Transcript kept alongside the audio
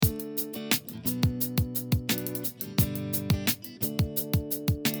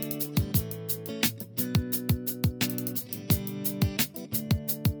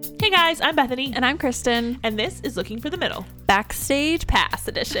guys, I'm Bethany. And I'm Kristen. And this is Looking for the Middle. Backstage Pass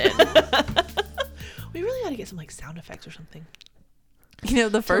Edition. We really got to get some like sound effects or something. You know,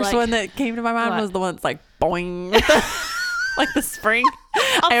 the first one that came to my mind was the one that's like boing. Like the spring.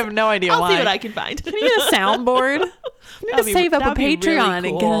 I have no idea why. I'll see what I can find. Can you get a soundboard? We need to save up a Patreon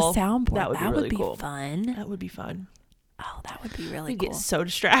and get a soundboard. That would be really cool. Fun. That would be fun. Oh, that would be really We'd cool. get so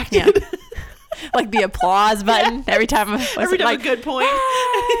distracted. Yeah. Like the applause button every time. Every time a good point.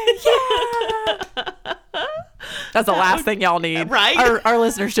 Yeah. That's the last thing y'all need. Right? Our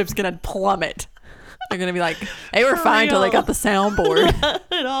listenership's going to plummet. They're going to be like, they were fine till they got the soundboard.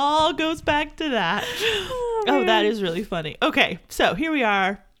 It all goes back to that. Oh, that is really funny. Okay, so here we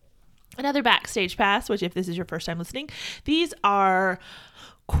are. Another Backstage Pass, which if this is your first time listening, these are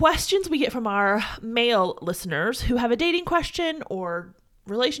questions we get from our male listeners who have a dating question or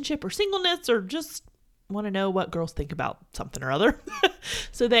relationship or singleness or just want to know what girls think about something or other.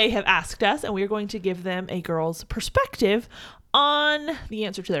 So they have asked us, and we are going to give them a girl's perspective on the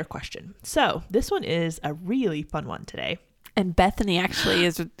answer to their question. So this one is a really fun one today. And Bethany actually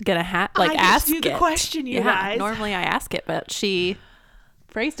is gonna ask you the question, you guys. Normally I ask it, but she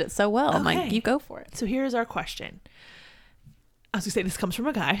phrased it so well. I'm like, you go for it. So here's our question. I was gonna say this comes from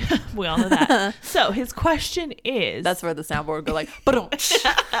a guy. We all know that. So his question is. That's where the soundboard would go like,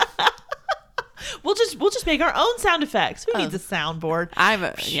 We'll just make our own sound effects. Who needs a soundboard? I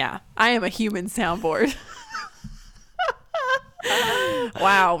am a human soundboard.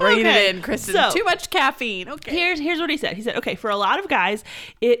 Wow, rein it in, Kristen. So, too much caffeine. Okay. Here's what he said. He said, okay, for a lot of guys,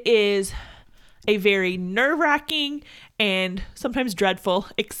 it is a very nerve-wracking and sometimes dreadful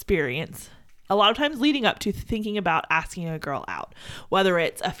experience. A lot of times leading up to thinking about asking a girl out, whether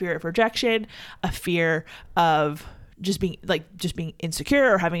it's a fear of rejection, a fear of just being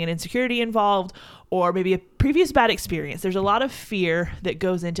insecure or having an insecurity involved, or maybe a previous bad experience. There's a lot of fear that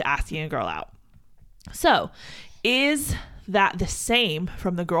goes into asking a girl out. So, is that the same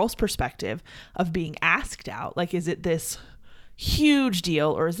from the girl's perspective of being asked out? Like, is it this huge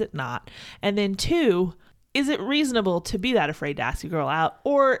deal or is it not? And then 2, is it reasonable to be that afraid to ask a girl out,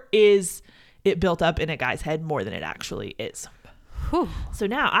 or is it built up in a guy's head more than it actually is? Whew. So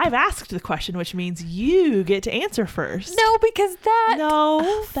now I've asked the question, which means you get to answer first. No, because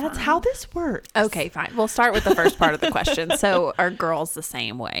that's how this works. Okay, fine. We'll start with the first part of the question. So are girls the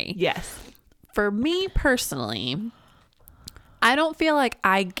same way? Yes. For me personally, I don't feel like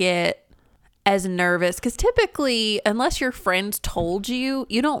I get as nervous because typically, unless your friends told you,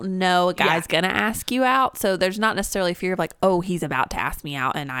 you don't know a guy's going to ask you out. So there's not necessarily fear of like, oh, he's about to ask me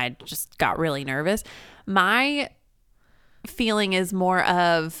out and I just got really nervous. My feeling is more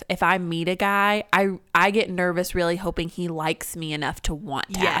of if I meet a guy, I get nervous really hoping he likes me enough to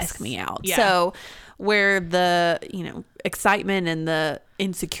want to ask me out. Yeah. So where the, excitement and the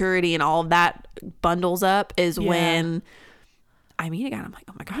insecurity and all of that bundles up is when I meet a guy and I'm like,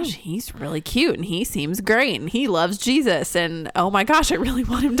 oh my gosh, he's really cute and he seems great and he loves Jesus and oh my gosh, I really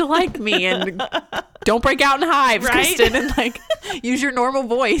want him to like me and don't break out in hives, right? Kristen, and like use your normal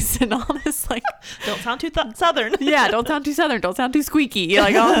voice and all this like don't sound too southern. Yeah, don't sound too southern, don't sound too squeaky,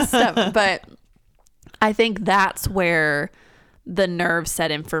 like all this stuff. But I think that's where the nerve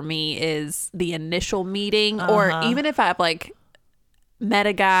set in for me is the initial meeting, or even if I've like met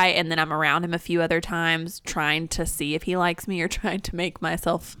a guy and then I'm around him a few other times trying to see if he likes me or trying to make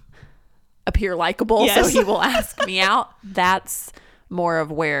myself appear likable so he will ask me out. That's more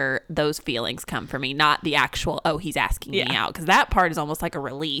of where those feelings come for me, not the actual, oh, he's asking me out. Because that part is almost like a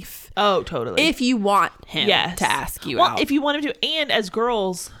relief. Oh, totally. If you want him to ask you out. Well, if you want him to. And as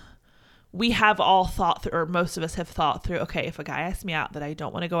girls, we have all thought through, or most of us have thought through, okay, if a guy asks me out that I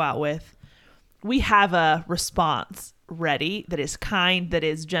don't want to go out with, we have a response ready that is kind, that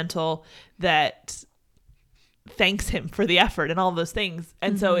is gentle, that thanks him for the effort and all of those things.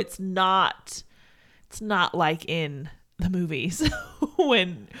 And so it's not like in the movies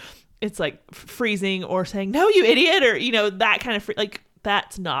when it's like freezing or saying, no, you idiot, or, that kind of like,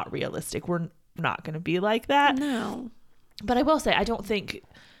 that's not realistic. We're not going to be like that. No. But I will say, I don't think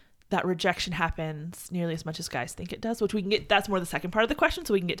that rejection happens nearly as much as guys think it does, which we can get, that's more the second part of the question,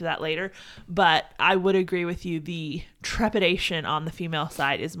 so we can get to that later. But I would agree with you. The trepidation on the female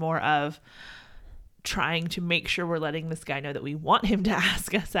side is more of trying to make sure we're letting this guy know that we want him to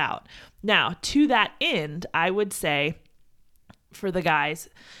ask us out. Now, to that end, I would say for the guys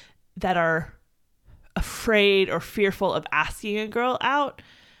that are afraid or fearful of asking a girl out,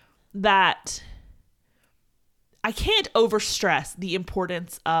 that I can't overstress the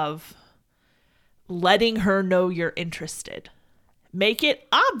importance of letting her know you're interested. Make it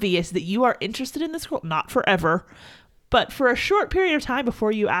obvious that you are interested in this girl, not forever, But for a short period of time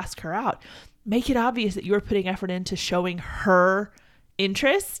before you ask her out, make it obvious that you're putting effort into showing her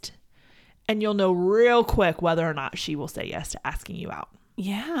interest, and you'll know real quick whether or not she will say yes to asking you out.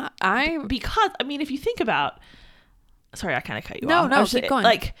 Yeah. Because, I mean, if you think about, sorry, I kind of cut you No, off. no, keep going.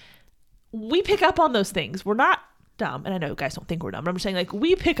 Like, we pick up on those things. We're not dumb. And I know guys don't think we're dumb, but I'm just saying, like,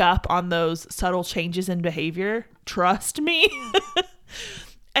 we pick up on those subtle changes in behavior. Trust me.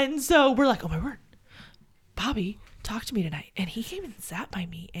 And so we're like, oh my word, Bobby talked to me tonight and he came and sat by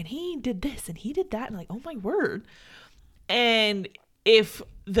me and he did this and he did that. And like, oh my word. And if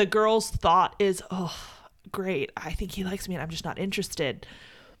the girl's thought is, oh, great, I think he likes me and I'm just not interested,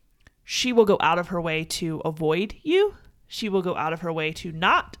 she will go out of her way to avoid you. She will go out of her way to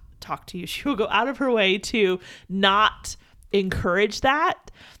not talk to you. She will go out of her way to not encourage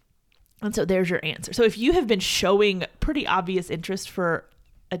that. And so there's your answer. So if you have been showing pretty obvious interest for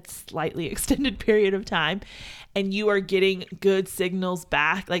a slightly extended period of time and you are getting good signals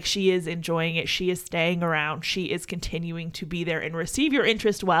back, like she is enjoying it, she is staying around, she is continuing to be there and receive your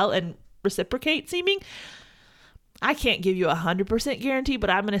interest well and reciprocate seeming, I can't give you 100% guarantee, but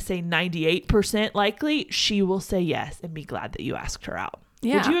I'm going to say 98% likely she will say yes and be glad that you asked her out.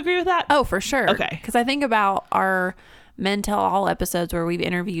 Yeah. Would you agree with that? Oh, for sure. Okay. Because I think about our Men Tell All episodes where we've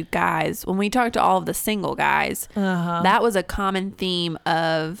interviewed guys. When we talked to all of the single guys, that was a common theme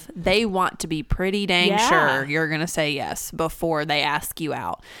of they want to be pretty dang sure you're going to say yes before they ask you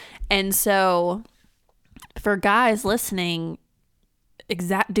out. And so for guys listening,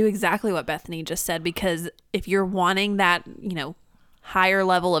 do exactly what Bethany just said, because if you're wanting that, higher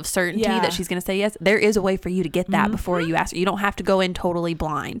level of certainty that she's going to say yes, there is a way for you to get that before you ask her. You don't have to go in totally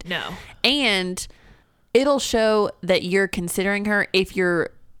blind. No. And it'll show that you're considering her if you're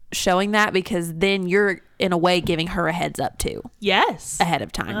showing that, because then you're in a way giving her a heads up too. Yes. Ahead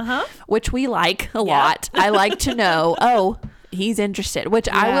of time, which we like a lot. I like to know, oh, he's interested, which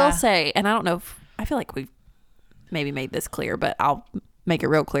I will say, and I don't know if, I feel like we've maybe made this clear, but I'll make it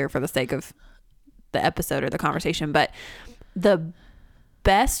real clear for the sake of the episode or the conversation. But the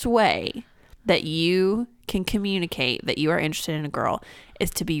best way that you can communicate that you are interested in a girl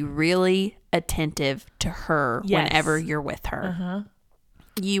is to be really attentive to her whenever you're with her.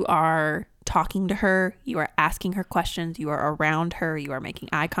 You are talking to her, you are asking her questions, you are around her, you are making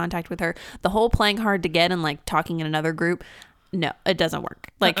eye contact with her. The whole playing hard to get and like talking in another group, no, it doesn't work.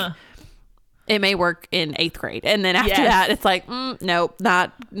 Like it may work in 8th grade, and then after that it's like nope,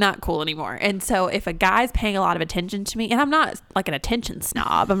 not cool anymore. And so if a guy's paying a lot of attention to me, and I'm not like an attention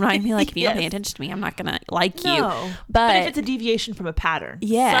snob, I'm not gonna be like, if you don't pay attention to me, I'm not gonna like you. But if it's a deviation from a pattern,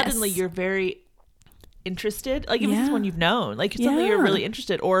 suddenly you're very interested, like if it's someone you've known, like suddenly you're really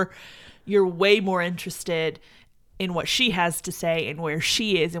interested, or you're way more interested in what she has to say and where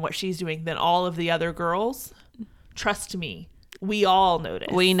she is and what she's doing than all of the other girls. Trust me, we all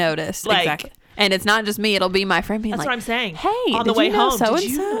notice. We noticed, like, exactly. And it's not just me, it'll be my friend being that's like, what I'm saying. Hey, on the way home,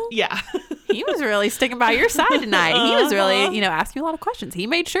 so-and-so? Yeah. He was really sticking by your side tonight. He was really, asking a lot of questions. He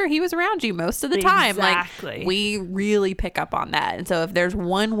made sure he was around you most of the time. Exactly. Like, we really pick up on that. And so if there's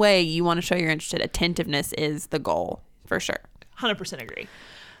one way you want to show you're interested, attentiveness is the goal, for sure. 100% agree.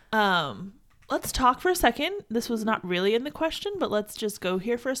 Let's talk for a second. This was not really in the question, but let's just go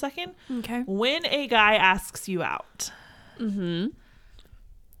here for a second. Okay. When a guy asks you out,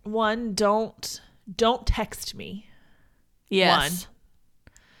 one, don't text me. Yes.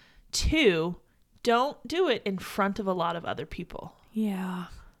 1. 2, don't do it in front of a lot of other people. Yeah.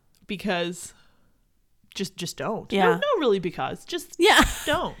 Because just don't. Yeah. No, really, because just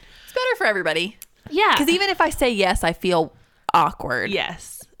don't. It's better for everybody. Yeah. Because even if I say yes, I feel awkward.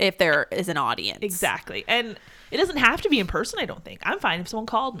 Yes. If there is an audience. Exactly. And it doesn't have to be in person, I don't think. I'm fine if someone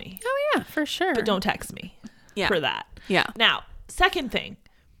called me. Oh, yeah, for sure. But don't text me for that. Yeah. Now, second thing,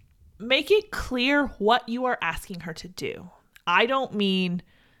 make it clear what you are asking her to do. I don't mean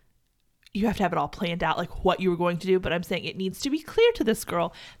you have to have it all planned out, like what you were going to do, but I'm saying it needs to be clear to this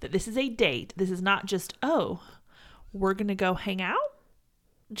girl that this is a date. This is not just, oh, we're going to go hang out?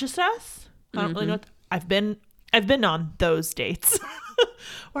 Just us? I don't really know. I've been on those dates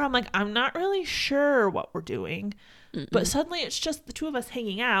where I'm like, I'm not really sure what we're doing, but suddenly it's just the two of us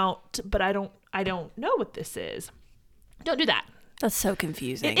hanging out, but I don't know what this is. Don't do that. That's so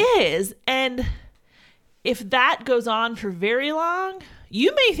confusing. It is. And if that goes on for very long,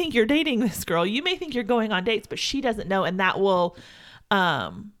 you may think you're dating this girl. You may think you're going on dates, but she doesn't know. And that will,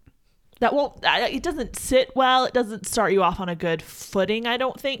 it doesn't sit well. It doesn't start you off on a good footing, I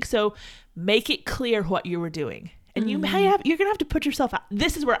don't think. So make it clear what you were doing. And you're going to have to put yourself out.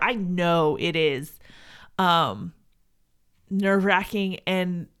 This is where I know it is nerve-wracking,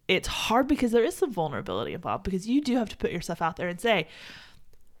 and it's hard because there is some vulnerability involved, because you do have to put yourself out there and say,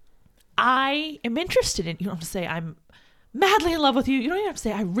 I am interested in, you don't have to say I'm madly in love with you. You don't even have to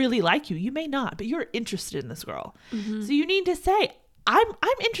say I really like you. You may not, but you're interested in this girl. Mm-hmm. So you need to say, I'm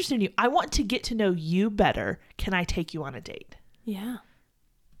interested in you. I want to get to know you better. Can I take you on a date? Yeah.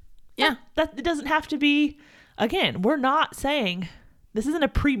 Yeah. That it doesn't have to be, again, we're not saying this isn't a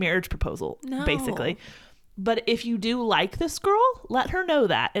pre-marriage proposal, basically. But if you do like this girl, let her know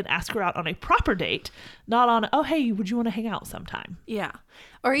that and ask her out on a proper date, not on, oh, hey, would you want to hang out sometime? Yeah.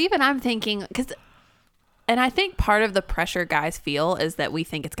 Or even I'm thinking, and I think part of the pressure guys feel is that we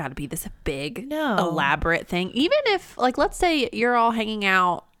think it's got to be this big, elaborate thing. Even if, like, let's say you're all hanging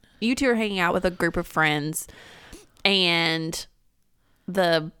out, you two are hanging out with a group of friends, and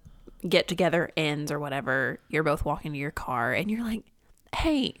the get together ends or whatever, you're both walking to your car, and you're like,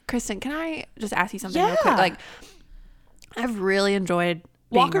 hey, Kristen, can I just ask you something real quick? Like, I've really enjoyed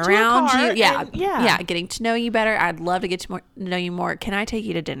being around you. Yeah. Getting to know you better. I'd love to get to know you more. Can I take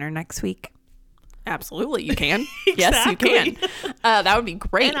you to dinner next week? Absolutely, you can. Yes, you can. That would be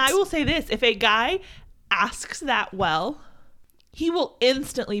great. And I will say this. If a guy asks that well, he will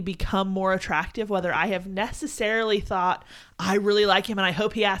instantly become more attractive, whether I have necessarily thought, I really like him and I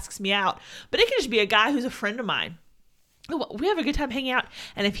hope he asks me out. But it can just be a guy who's a friend of mine. We have a good time hanging out.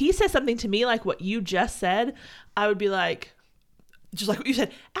 And if he says something to me like what you just said, I would be like, just like what you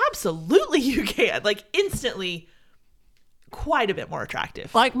said, absolutely you can. Like, instantly quite a bit more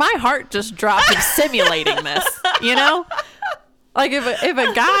attractive. Like, my heart just dropped in simulating this, you know? Like, if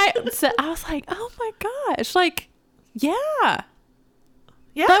a guy said, I was like, oh my gosh, like, yeah.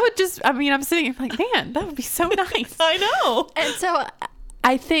 That would just, I mean, I'm sitting here like, man, that would be so nice. I know. And so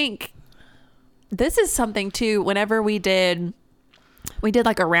I think this is something too, whenever we did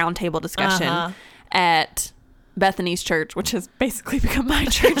like a round table discussion at Bethany's church, which has basically become my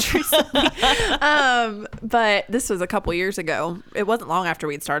church recently. But this was a couple years ago. It wasn't long after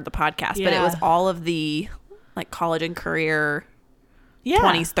we'd started the podcast, but it was all of the like college and career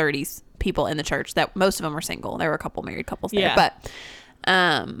 20s, 30s people in the church, that most of them were single. There were a couple married couples there, but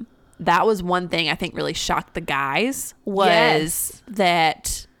that was one thing I think really shocked the guys was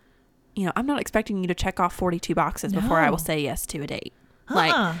that, you know, I'm not expecting you to check off 42 boxes before I will say yes to a date.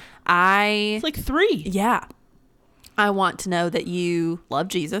 Like, it's like 3. Yeah. I want to know that you love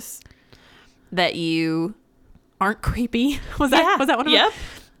Jesus, that you aren't creepy. Was that one of them? Yep.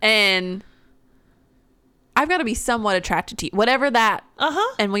 And I've got to be somewhat attracted to you. Whatever that.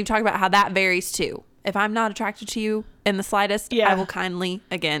 And we've talked about how that varies too. If I'm not attracted to you in the slightest, I will kindly,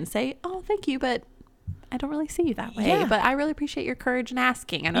 again, say, oh, thank you, but I don't really see you that way. Yeah. But I really appreciate your courage in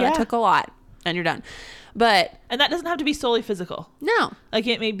asking. I know that took a lot, and you're done. And that doesn't have to be solely physical. No. Like,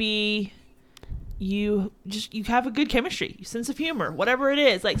 it may be you have a good chemistry, sense of humor, whatever it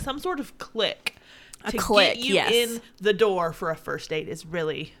is, like some sort of click. A click, get you in the door for a first date is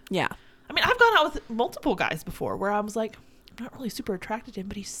really. Yeah. I mean, I've gone out with multiple guys before where I was like, I'm not really super attracted to him,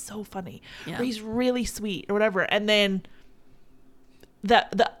 but he's so funny. Yeah. Or he's really sweet or whatever. And then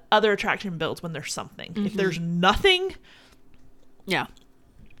the other attraction builds when there's something. Mm-hmm. If there's nothing. Yeah.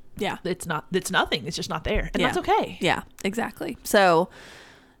 It's nothing. It's just not there. And that's okay. Yeah, exactly. So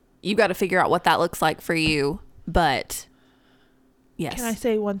you got to figure out what that looks like for you. But yes. Can I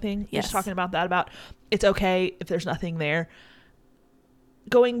say one thing? Yes. Just talking about that, about it's okay if there's nothing there.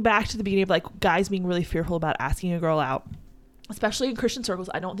 Going back to the beginning of like guys being really fearful about asking a girl out, especially in Christian circles.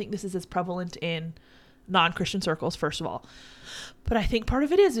 I don't think this is as prevalent in non-Christian circles, first of all. But I think part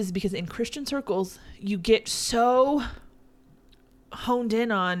of it is because in Christian circles, you get so honed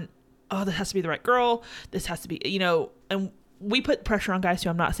in on, oh, this has to be the right girl. This has to be, you know, and we put pressure on guys too.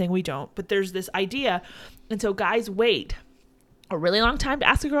 I'm not saying we don't, but there's this idea. And so guys wait a really long time to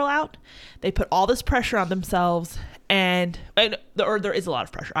ask a girl out. They put all this pressure on themselves or there is a lot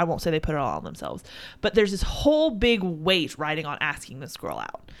of pressure. I won't say they put it all on themselves, but there's this whole big weight riding on asking this girl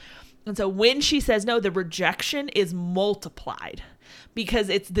out. And so when she says no, the rejection is multiplied because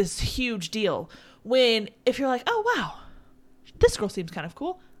it's this huge deal. When if you're like, oh, wow, this girl seems kind of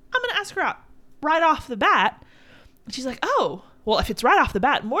cool, I'm going to ask her out right off the bat. And she's like, oh, well, if it's right off the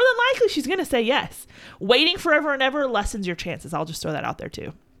bat, more than likely she's going to say yes. Waiting forever and ever lessens your chances. I'll just throw that out there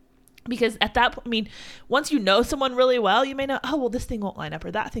too. Because at that point, I mean, once you know someone really well, you may know, oh, well, this thing won't line up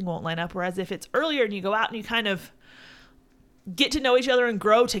or that thing won't line up. Whereas if it's earlier and you go out and you kind of get to know each other and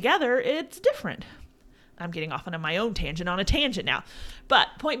grow together, it's different. I'm getting off on my own tangent on a tangent now. But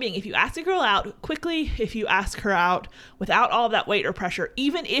point being, if you ask a girl out quickly, if you ask her out without all of that weight or pressure,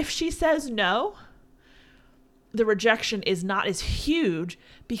 even if she says no, the rejection is not as huge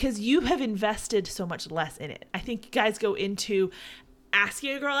because you have invested so much less in it. I think guys go into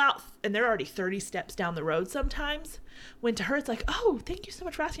asking a girl out and they're already 30 steps down the road sometimes, when to her it's like, oh, thank you so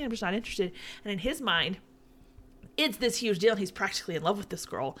much for asking, I'm just not interested. And in his mind, it's this huge deal, and he's practically in love with this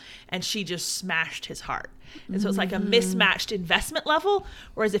girl, and she just smashed his heart. And so it's like a mismatched investment level,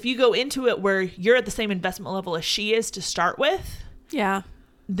 whereas if you go into it where you're at the same investment level as she is to start with, Yeah.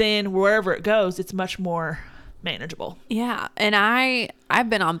 then wherever it goes, it's much more manageable. Yeah. And I've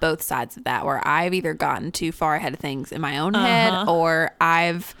been on both sides of that, where I've either gotten too far ahead of things in my own head, or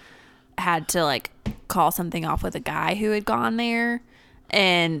I've had to like call something off with a guy who had gone there.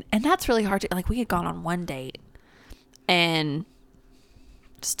 And that's really hard to, like, we had gone on one date and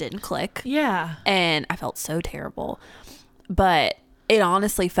just didn't click. Yeah. And I felt so terrible. But it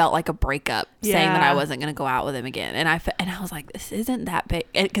honestly felt like a breakup, saying that I wasn't going to go out with him again. And I was like, this isn't that big.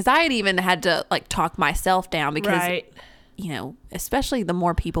 Because I had even had to like talk myself down, because, you know, especially the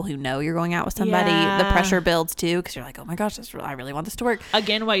more people who know you're going out with somebody, the pressure builds too. Because you're like, oh my gosh, I really want this to work.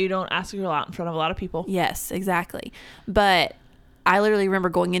 Again, why you don't ask a girl out in front of a lot of people. Yes, exactly. But I literally remember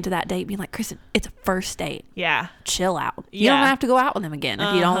going into that date being like, Kristen, it's a first date. Yeah. Chill out. You don't have to go out with him again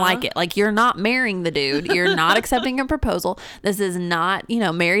if you don't like it. Like, you're not marrying the dude. You're not accepting a proposal. This is not, you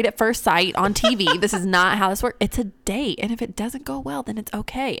know, Married at First Sight on TV. This is not how this works. It's a date. And if it doesn't go well, then it's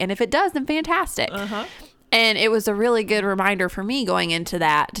okay. And if it does, then fantastic. And it was a really good reminder for me going into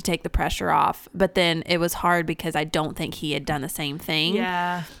that to take the pressure off. But then it was hard because I don't think he had done the same thing.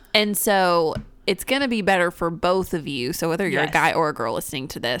 Yeah. And so it's going to be better for both of you. So whether you're a guy or a girl listening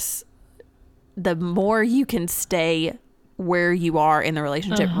to this, the more you can stay where you are in the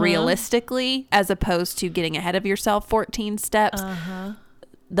relationship realistically, as opposed to getting ahead of yourself 14 steps,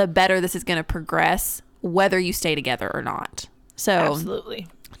 the better this is going to progress, whether you stay together or not. So absolutely,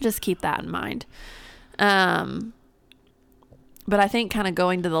 just keep that in mind. But I think kind of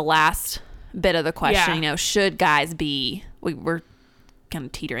going to the last bit of the question, you know, should guys be, we're kind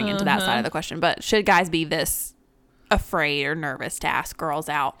of teetering into that side of the question, but should guys be this afraid or nervous to ask girls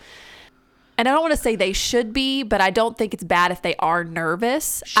out? And I don't want to say they should be, but I don't think it's bad if they are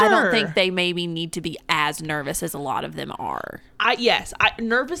nervous. Sure. I don't think they maybe need to be as nervous as a lot of them are.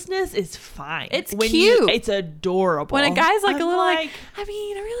 Nervousness is fine. It's cute. It's adorable. When a guy's like, I'm a little like, I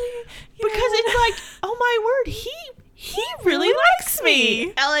mean, I really, because it's like, oh my word, he really likes me.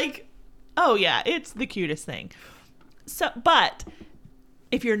 And like, oh yeah, it's the cutest thing. So, but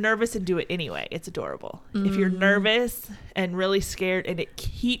if you're nervous and do it anyway, it's adorable. If you're nervous and really scared and it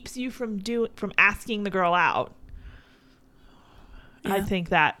keeps you from asking the girl out, I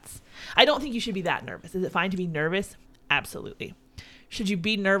think I don't think you should be that nervous. Is it fine to be nervous? Absolutely. Should you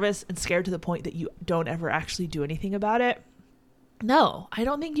be nervous and scared to the point that you don't ever actually do anything about it? No, I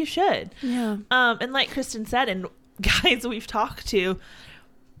don't think you should. Yeah. And like Kristen said, and guys we've talked to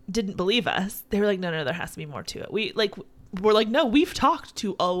didn't believe us. They were like, no, there has to be more to it. We're like, no, we've talked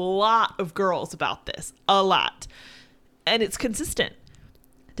to a lot of girls about this, a lot. And it's consistent.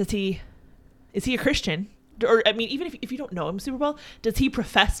 Is he a Christian? Or, I mean, even if you don't know him super well, does he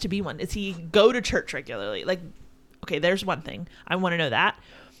profess to be one? Does he go to church regularly? Like, okay, there's one thing. I want to know that.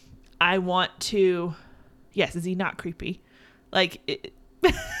 I want to, yes, is he not creepy? Like,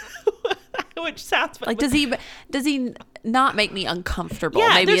 which sounds like, does he not make me uncomfortable?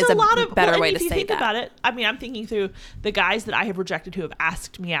 Yeah, maybe is a better way to say that. If you think about it, I mean, I'm thinking through the guys that I have rejected who have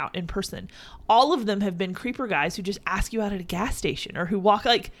asked me out in person. All of them have been creeper guys who just ask you out at a gas station or who walk,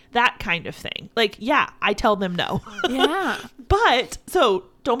 like that kind of thing. Like, yeah, I tell them no. Yeah. But so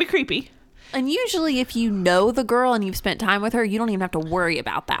don't be creepy. And usually if you know the girl and you've spent time with her, you don't even have to worry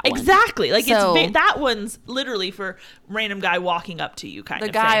about that one. Exactly. Like, that one's literally for random guy walking up to you kind of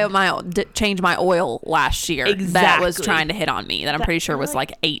thing. The guy changed my oil last year that was trying to hit on me that I'm pretty sure was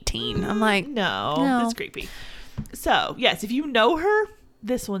like 18. I'm like, no, that's creepy. So, yes, if you know her,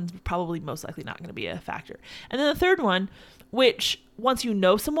 this one's probably most likely not going to be a factor. And then the third one, which once you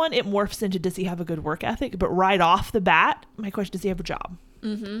know someone, it morphs into does he have a good work ethic? But right off the bat, my question, does he have a job?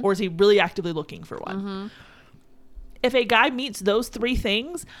 Or is he really actively looking for one? If a guy meets those three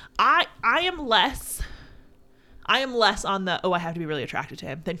things, I am less on the, I have to be really attracted to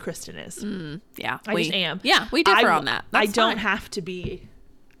him than Kristen is. Yeah. I just am. Yeah, we differ on that. I don't have to be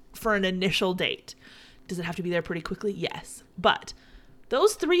for an initial date. Does it have to be there pretty quickly? Yes. But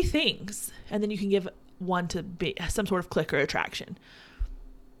those three things, and then you can give one to be some sort of click or attraction.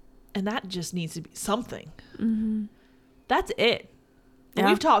 And that just needs to be something. That's it. Yeah.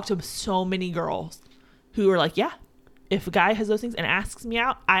 We've talked to so many girls who are like, yeah, if a guy has those things and asks me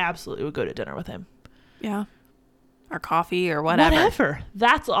out, I absolutely would go to dinner with him. Yeah. Or coffee or whatever.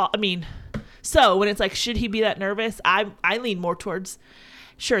 That's all. I mean, so when it's like, should he be that nervous? I lean more towards,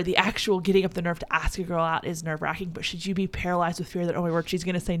 sure, the actual getting up the nerve to ask a girl out is nerve-wracking, but should you be paralyzed with fear that, oh my word, she's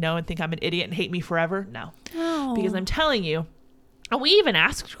going to say no and think I'm an idiot and hate me forever? No. Oh. Because I'm telling you, and we even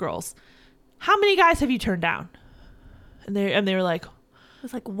asked girls, how many guys have you turned down? And they were like, It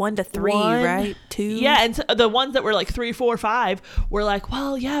was like 1 to 3, 1, right? 2. Yeah, and so the ones that were like 3, 4, 5 were like,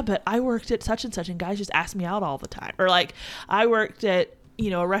 well, yeah, but I worked at such and such, and guys just ask me out all the time. Or like, I worked at,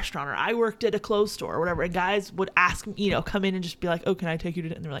 a restaurant, or I worked at a clothes store or whatever, and guys would ask me, come in and just be like, oh, can I take you to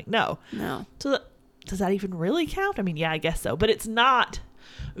dinner? And they're like, no. So does that even really count? I mean, yeah, I guess so, but it's not.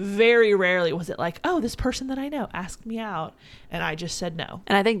 Very rarely was it like, oh, this person that I know asked me out and I just said no.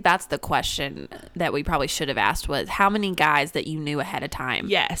 And I think that's the question that we probably should have asked was, how many guys that you knew ahead of time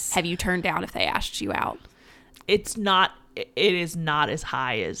Yes. have you turned down if they asked you out? It is not as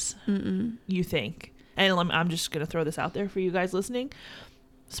high as you think. And I'm just going to throw this out there for you guys listening,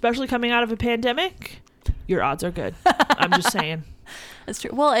 especially coming out of a pandemic. Your odds are good. I'm just saying. That's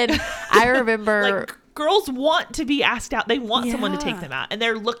true. Well, and I remember like, girls want to be asked out. They want someone to take them out, and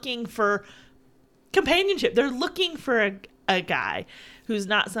they're looking for companionship. They're looking for a guy who's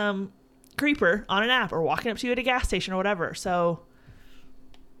not some creeper on an app or walking up to you at a gas station or whatever. So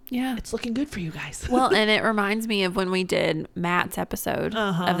yeah, it's looking good for you guys. Well, and it reminds me of when we did Matt's episode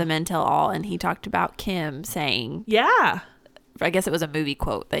of the Men Tell All, and he talked about Kim saying, yeah, I guess it was a movie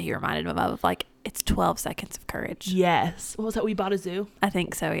quote that he reminded him of, like, it's 12 seconds of courage. Yes. What was that? We Bought a Zoo? I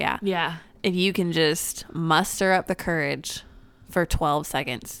think so, yeah. Yeah. If you can just muster up the courage for 12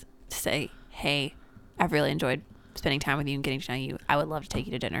 seconds to say, hey, I've really enjoyed spending time with you and getting to know you. I would love to take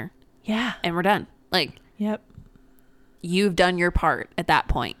you to dinner. Yeah. And we're done. Like, yep. You've done your part at that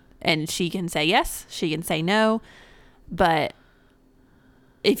point. And she can say yes, she can say no. But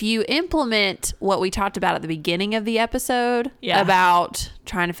if you implement what we talked about at the beginning of the episode about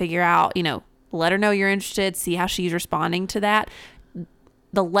trying to figure out, let her know you're interested, see how she's responding to that,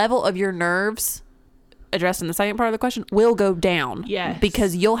 the level of your nerves addressed in the second part of the question will go down. Yes.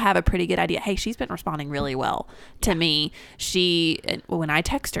 Because you'll have a pretty good idea. Hey, she's been responding really well to me. When I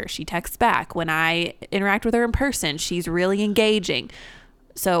text her, she texts back. When I interact with her in person, she's really engaging.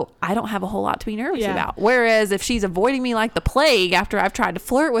 So I don't have a whole lot to be nervous about. Whereas if she's avoiding me like the plague after I've tried to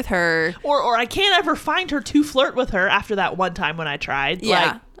flirt with her. Or I can't ever find her to flirt with her after that one time when I tried.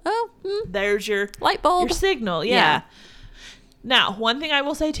 Yeah. There's your light bulb. Your signal. Yeah. Now, one thing I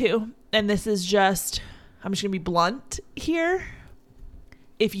will say too, and this is just, I'm just going to be blunt here.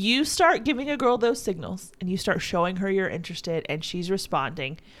 If you start giving a girl those signals and you start showing her you're interested and she's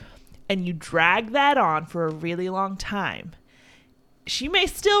responding and you drag that on for a really long time, she may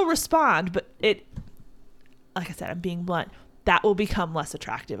still respond, but like I said, I'm being blunt, that will become less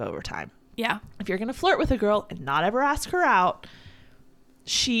attractive over time. Yeah. If you're going to flirt with a girl and not ever ask her out,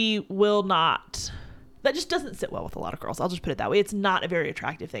 she will not. That just doesn't sit well with a lot of girls. I'll just put it that way. It's not a very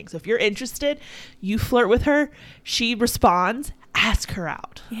attractive thing. So if you're interested, you flirt with her, she responds, ask her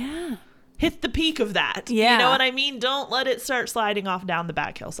out. Yeah. Hit the peak of that. Yeah. You know what I mean? Don't let it start sliding off down the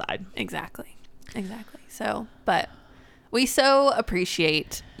back hillside. Exactly. So, but we so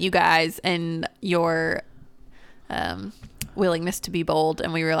appreciate you guys and your willingness to be bold.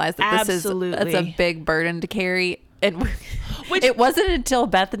 And we realize that it's a big burden to carry. And it wasn't until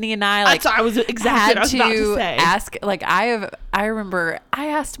Bethany and I that's what I was exactly what I was about to say. Ask, like, I remember I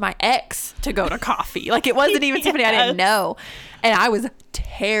asked my ex to go to coffee. Like, it wasn't even somebody I didn't know, and I was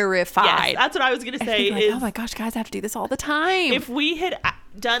terrified. Yes, that's what I was gonna say. Like, oh my gosh, guys, I have to do this all the time. If we had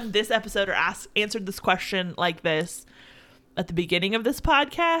done this episode or answered this question like this at the beginning of this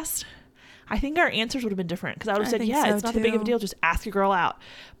podcast, I think our answers would have been different, because I would have said, yeah, it's not that big of a deal. Just ask a girl out.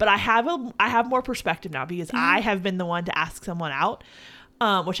 But I have more perspective now, because I have been the one to ask someone out,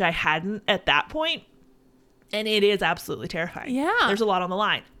 which I hadn't at that point. And it is absolutely terrifying. Yeah. There's a lot on the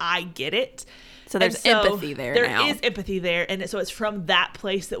line. I get it. So there's empathy there now. There is empathy there. And so it's from that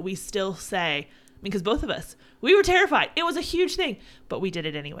place that we still say, because both of us, we were terrified. It was a huge thing, but we did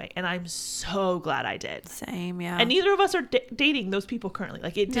it anyway. And I'm so glad I did. Same, yeah. And neither of us are dating those people currently.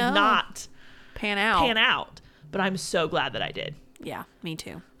 Like, it did not pan out, but I'm so glad that I did. Yeah, me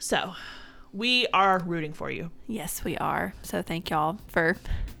too. So we are rooting for you. Yes, we are. So thank y'all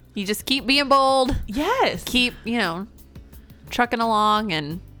you just keep being bold. Yes. Keep, trucking along,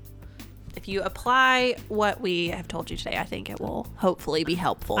 and if you apply what we have told you today, I think it will hopefully be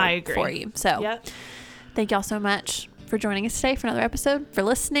helpful for you. So thank y'all so much for joining us today for another episode, for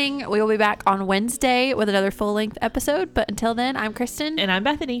listening. We will be back on Wednesday with another full-length episode. But until then, I'm Kristen. And I'm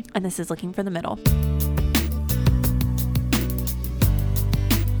Bethany. And this is Looking for the Middle.